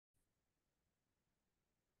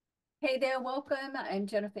Hey there, welcome. I'm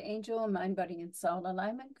Jennifer Angel, mind, body, and soul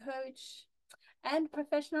alignment coach and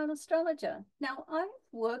professional astrologer. Now, I've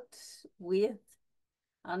worked with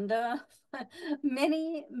under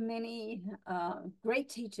many great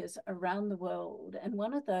teachers around the world, and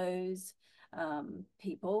one of those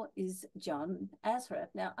people is John Assaraf.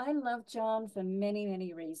 Now, I love John for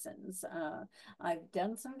many reasons. I've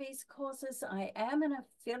done some of his courses. I am an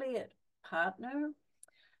affiliate partner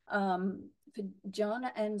for John.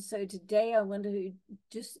 And so today I want to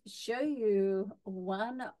just show you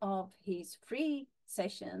one of his free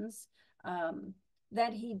sessions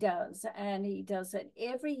that he does. And he does it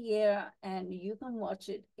every year, and you can watch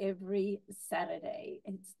it every Saturday.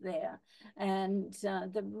 It's there. And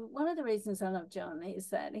one of the reasons I love John is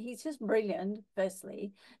that he's just brilliant,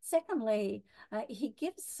 firstly. Secondly, he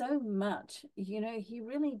gives so much, he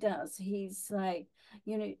really does. He's like,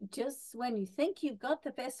 just when you think you've got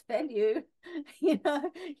the best value, he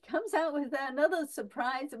comes out with another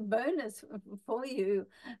surprise bonus for you.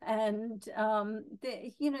 And,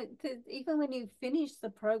 even when you finish the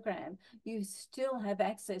program, you still have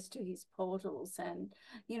access to his portals. And,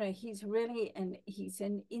 he's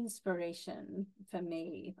an inspiration for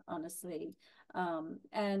me, honestly.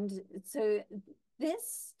 And so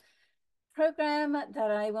this program that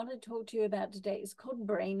I want to talk to you about today is called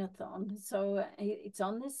Brain-a-Thon. So it's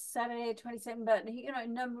on this Saturday, 27, but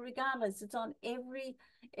no, regardless, it's on every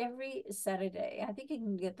Saturday. I think you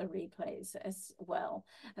can get the replays as well.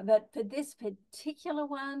 But for this particular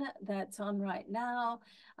one that's on right now,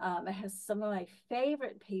 it has some of my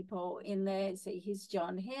favorite people in there. So here's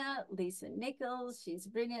John here, Lisa Nichols, she's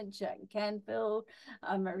brilliant, Jack Canfield,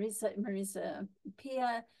 Marissa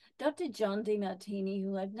Pia, Dr. John DeMartini,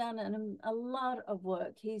 who I've done a lot of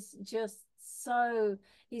work. He's just so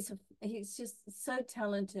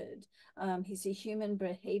talented. He's a human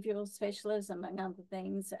behavioral specialist, among other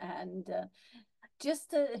things, and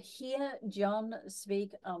just to hear John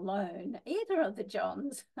speak alone, either of the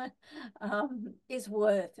Johns, is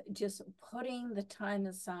worth just putting the time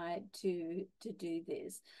aside to do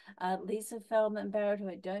this. Lisa Feldman Barrett, who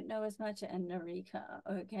I don't know as much, and Narika,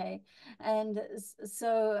 okay? And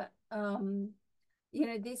so,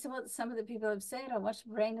 these are what some of the people have said. I watched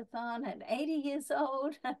Brain-a-Thon at 80 years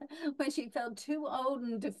old when she felt too old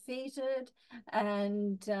and defeated.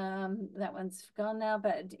 And that one's gone now,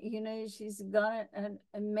 but she's got it and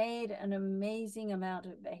made an amazing amount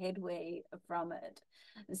of headway from it.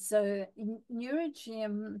 So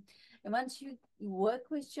Neurogym, and once you work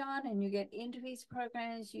with John and you get into his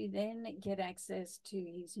programs, you then get access to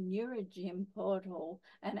his Neurogym portal.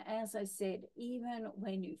 And as I said, even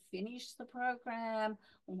when you finish the program,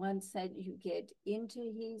 once that you get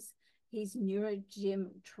into his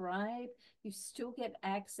Neurogym tribe, you still get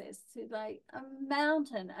access to like a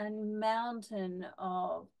mountain and mountain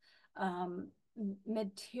of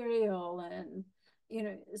material and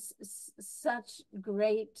such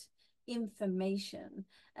great information.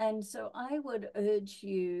 And so I would urge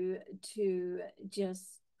you to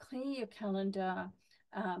just clear your calendar,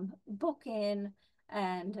 book in,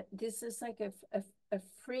 and this is like a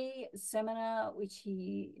free seminar which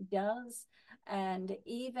he does, and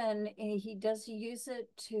even he does use it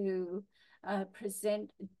to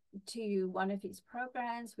present to you one of his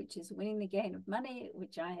programs, which is Winning the Game of Money,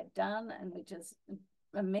 which I have done and which is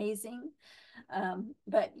amazing.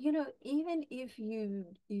 But even if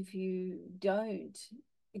you don't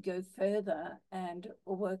go further and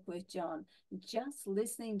work with John, just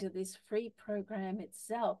listening to this free program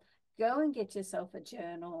itself, go and get yourself a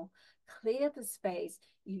journal, clear the space.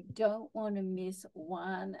 You don't want to miss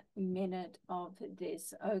 1 minute of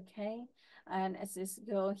this, okay? And as this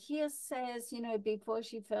girl here says, before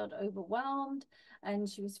she felt overwhelmed and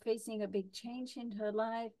she was facing a big change in her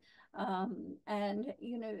life, and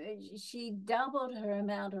she doubled her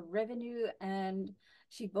amount of revenue and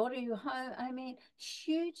she bought a new home. I mean,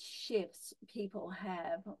 huge shifts people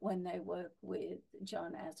have when they work with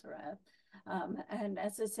John Assaraf. And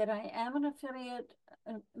as I said, I am an affiliate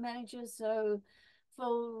manager, so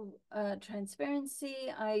full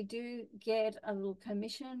transparency, I do get a little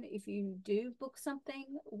commission if you do book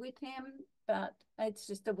something with him, but it's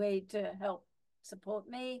just a way to help support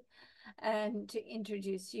me and to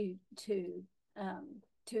introduce you to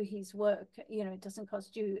his work. It doesn't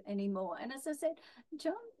cost you any more. And as I said,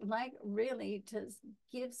 John really just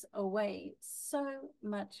gives away so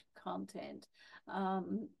much content.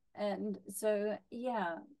 And so,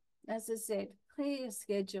 yeah, as I said, clear your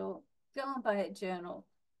schedule, go and buy a journal,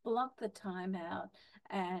 block the time out,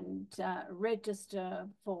 and register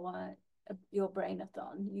for your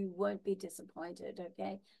Brain-a-Thon. You won't be disappointed,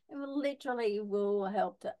 okay? It will literally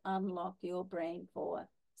help to unlock your brain for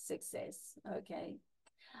success. Okay.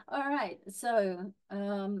 All right. So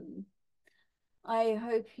I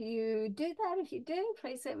hope you do that. If you do,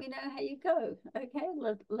 please let me know how you go.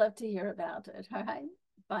 Okay. Love to hear about it. All right.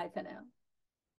 Bye for now.